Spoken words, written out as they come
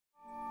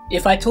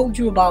If I told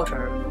you about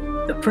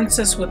her, the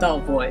princess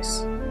without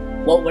voice,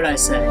 what would I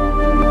say?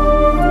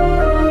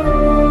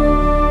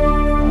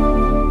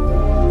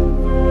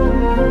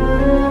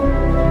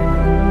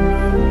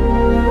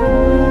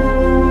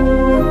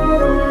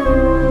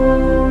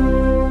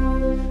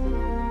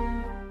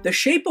 The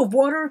Shape of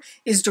Water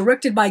is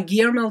directed by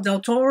Guillermo del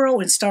Toro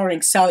and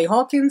starring Sally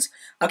Hawkins,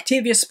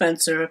 Octavia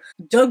Spencer,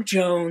 Doug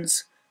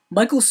Jones,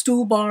 Michael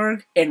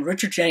Stuhlbarg, and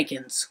Richard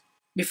Jenkins.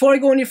 Before I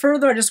go any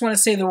further, I just want to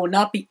say there will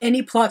not be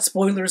any plot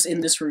spoilers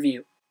in this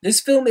review. This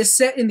film is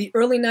set in the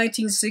early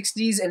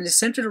 1960s and is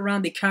centered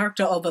around the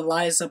character of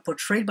Eliza,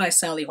 portrayed by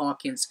Sally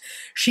Hawkins.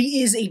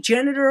 She is a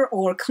janitor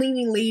or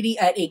cleaning lady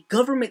at a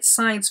government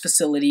science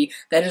facility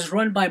that is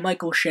run by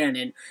Michael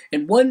Shannon.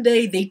 And one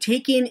day they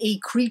take in a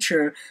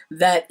creature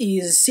that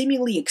is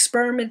seemingly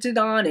experimented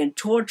on and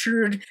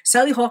tortured.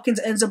 Sally Hawkins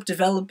ends up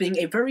developing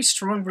a very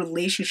strong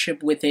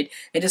relationship with it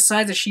and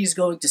decides that she's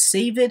going to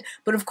save it,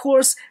 but of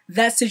course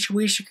that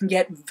situation can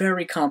get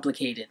very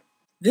complicated.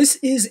 This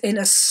is an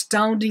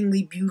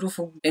astoundingly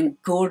beautiful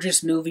and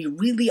gorgeous movie,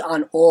 really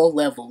on all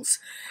levels.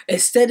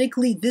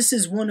 Aesthetically, this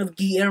is one of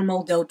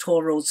Guillermo del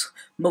Toro's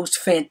most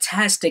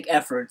fantastic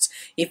efforts.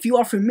 If you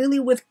are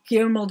familiar with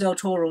Guillermo del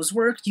Toro's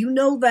work, you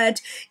know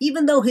that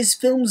even though his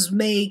films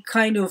may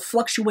kind of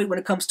fluctuate when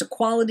it comes to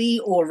quality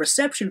or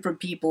reception from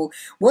people,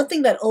 one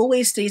thing that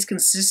always stays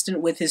consistent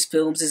with his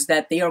films is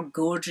that they are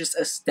gorgeous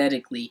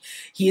aesthetically.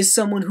 He is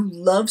someone who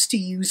loves to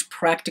use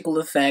practical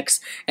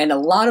effects, and a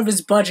lot of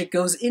his budget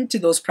goes into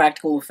those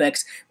practical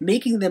effects,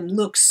 making them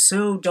look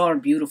so darn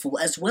beautiful,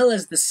 as well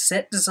as the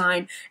set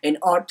design and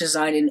art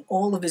design in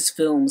all of his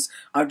films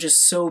are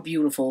just so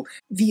beautiful.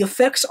 The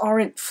effects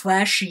aren't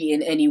flashy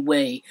in any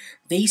way.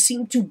 They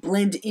seem to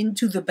blend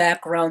into the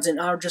backgrounds and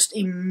are just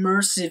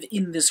immersive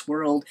in this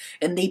world,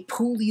 and they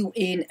pull you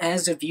in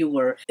as a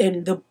viewer.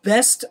 And the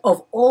best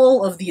of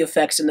all of the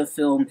effects in the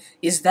film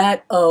is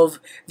that of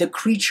the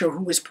creature,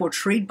 who is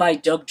portrayed by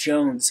Doug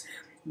Jones.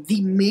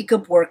 The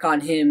makeup work on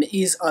him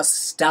is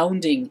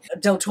astounding.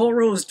 Del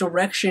Toro's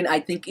direction, I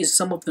think, is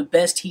some of the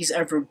best he's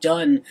ever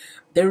done.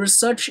 There is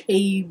such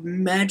a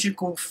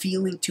magical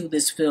feeling to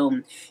this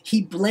film.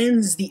 He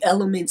blends the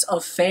elements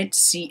of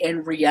fantasy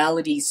and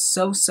reality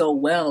so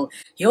well.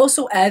 He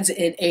also adds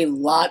in a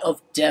lot of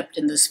depth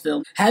in this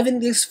film. Having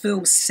this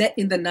film set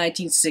in the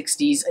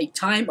 1960s, a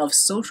time of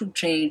social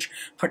change,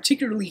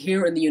 particularly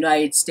here in the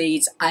United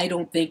States, I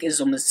don't think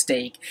is a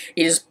mistake.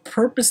 It is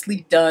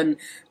purposely done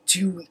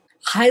to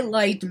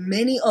highlight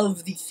many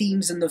of the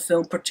themes in the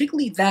film,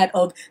 particularly that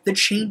of the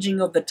changing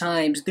of the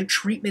times, the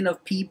treatment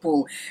of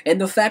people, and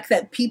the fact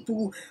that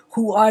people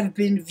who have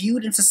been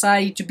viewed in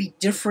society to be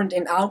different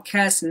and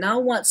outcasts now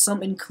want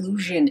some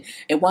inclusion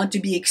and want to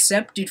be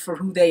accepted for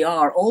who they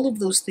are. All of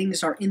those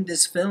things are in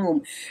this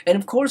film. And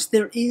of course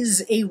there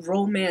is a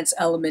romance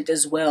element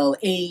as well,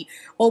 a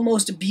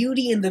almost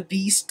Beauty and the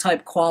Beast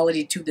type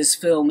quality to this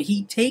film.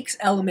 He takes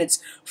elements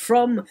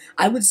from,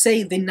 I would say,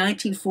 the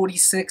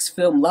 1946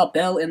 film La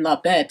Belle and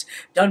La Bête,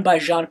 done by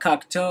Jean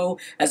Cocteau,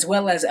 as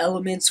well as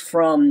elements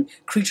from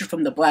Creature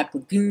from the Black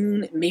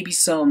Lagoon, maybe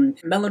some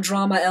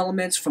melodrama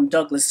elements from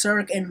Douglas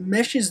Sirk, and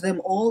meshes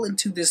them all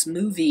into this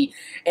movie.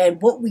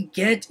 And what we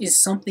get is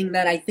something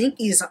that I think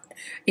is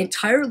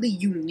entirely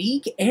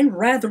unique and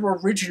rather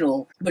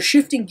original. But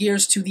shifting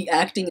gears to the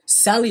acting,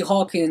 Sally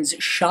Hawkins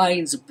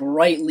shines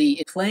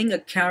brightly, playing a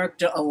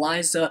character,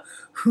 Eliza,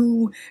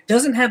 who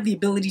doesn't have the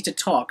ability to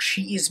talk.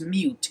 She is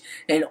mute,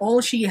 and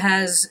all she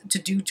has to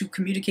do to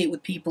communicate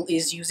with people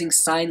is using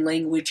sign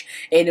language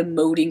and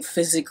emoting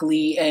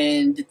physically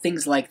and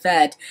things like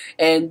that.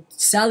 And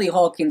Sally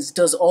Hawkins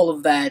does all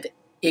of that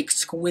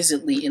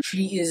exquisitely, and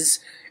she is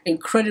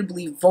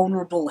incredibly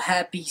vulnerable,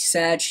 happy,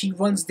 sad. She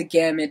runs the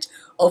gamut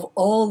of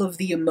all of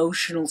the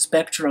emotional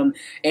spectrum,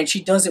 and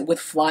she does it with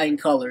flying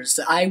colors.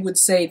 I would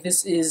say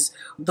this is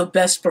the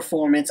best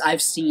performance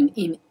I've seen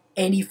in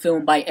any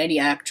film by any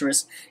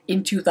actress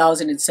in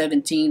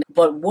 2017.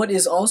 But what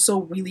is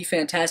also really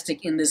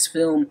fantastic in this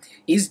film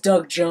is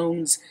Doug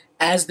Jones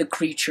as the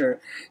creature,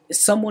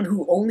 someone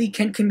who only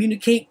can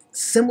communicate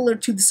similar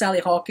to the Sally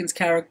Hawkins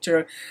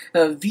character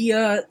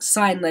via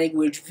sign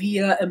language,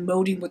 via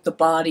emoting with the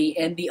body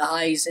and the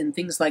eyes and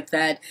things like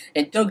that,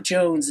 and Doug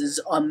Jones is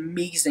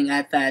amazing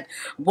at that.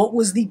 What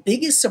was the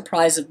biggest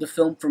surprise of the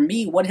film for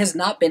me, what has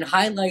not been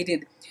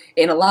highlighted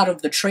in a lot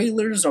of the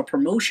trailers or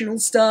promotional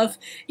stuff,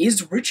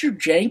 is Richard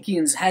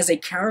Jenkins has a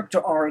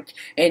character arc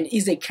and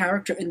is a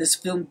character in this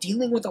film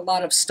dealing with a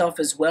lot of stuff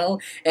as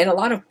well, and a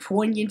lot of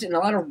poignant and a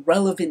lot of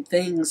relevant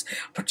things,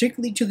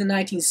 particularly to the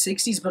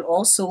 1960s, but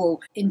also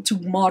into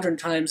modern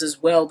times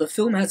as well. The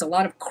film has a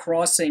lot of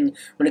crossing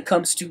when it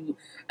comes to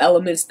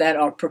elements that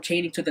are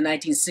pertaining to the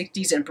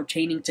 1960s and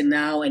pertaining to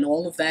now, and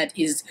all of that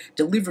is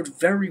delivered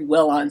very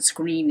well on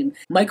screen. And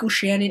Michael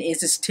Shannon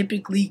is his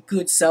typically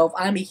good self.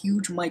 I'm a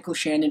huge Michael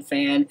Shannon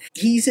fan.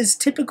 He's his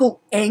typical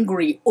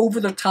angry,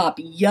 over-the-top,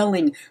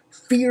 yelling,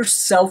 fierce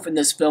self in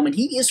this film, and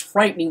he is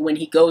frightening when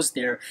he goes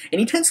there, and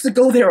he tends to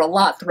go there a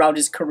lot throughout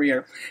his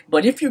career.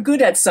 But if you're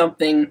good at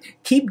something,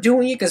 keep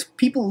doing it, because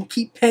people people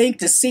keep paying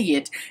to see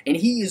it, and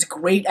he is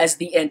great as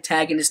the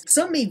antagonist.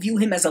 Some may view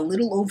him as a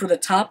little over the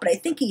top, but I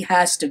think he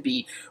has to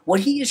be.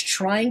 What he is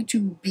trying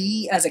to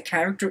be as a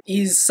character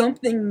is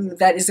something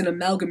that is an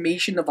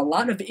amalgamation of a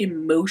lot of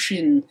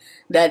emotion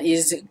that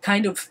is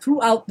kind of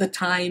throughout the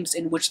times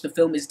in which the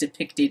film is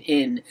depicted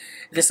in.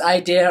 This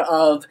idea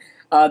of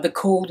the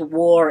Cold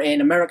War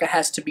and America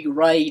has to be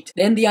right,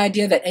 then the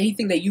idea that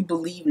anything that you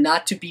believe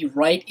not to be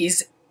right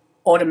is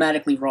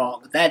automatically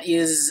wrong. That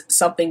is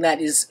something that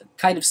is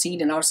kind of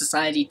seen in our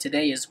society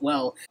today as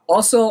well.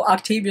 Also,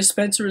 Octavia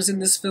Spencer is in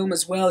this film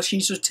as well.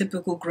 She's her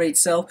typical great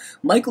self.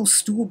 Michael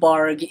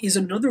Stuhlbarg is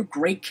another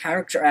great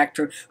character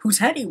actor who's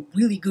had a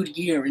really good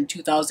year in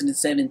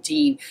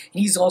 2017,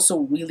 and he's also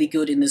really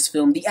good in this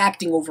film. The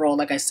acting overall,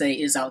 like I say,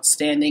 is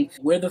outstanding.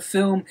 Where the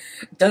film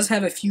does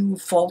have a few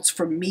faults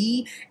for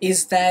me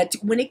is that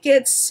when it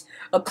gets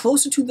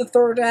closer to the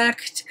third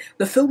act,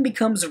 the film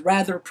becomes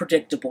rather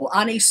predictable.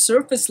 On a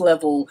surface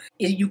level,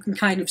 you can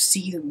kind of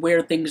see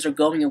where things are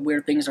going and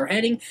where things are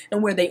heading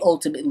and where they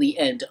ultimately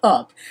end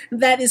up.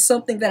 That is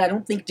something that I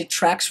don't think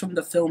detracts from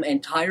the film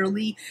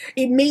entirely.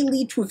 It may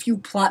lead to a few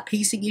plot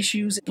pacing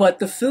issues, but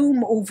the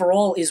film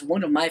overall is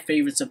one of my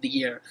favorites of the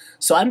year.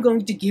 So I'm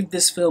going to give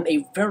this film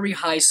a very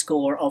high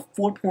score of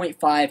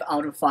 4.5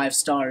 out of 5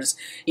 stars.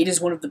 It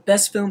is one of the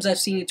best films I've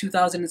seen in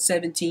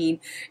 2017.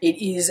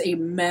 It is a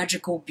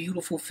magical,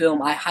 beautiful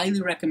film. I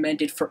highly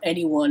recommend it for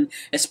anyone,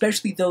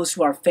 especially those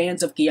who are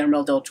fans of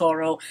Guillermo del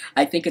Toro.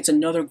 I think it's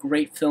another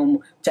great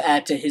film to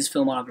add to his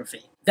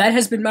filmography. That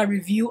has been my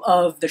review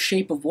of The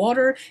Shape of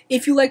Water.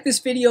 If you like this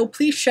video,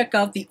 please check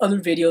out the other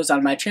videos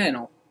on my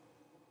channel.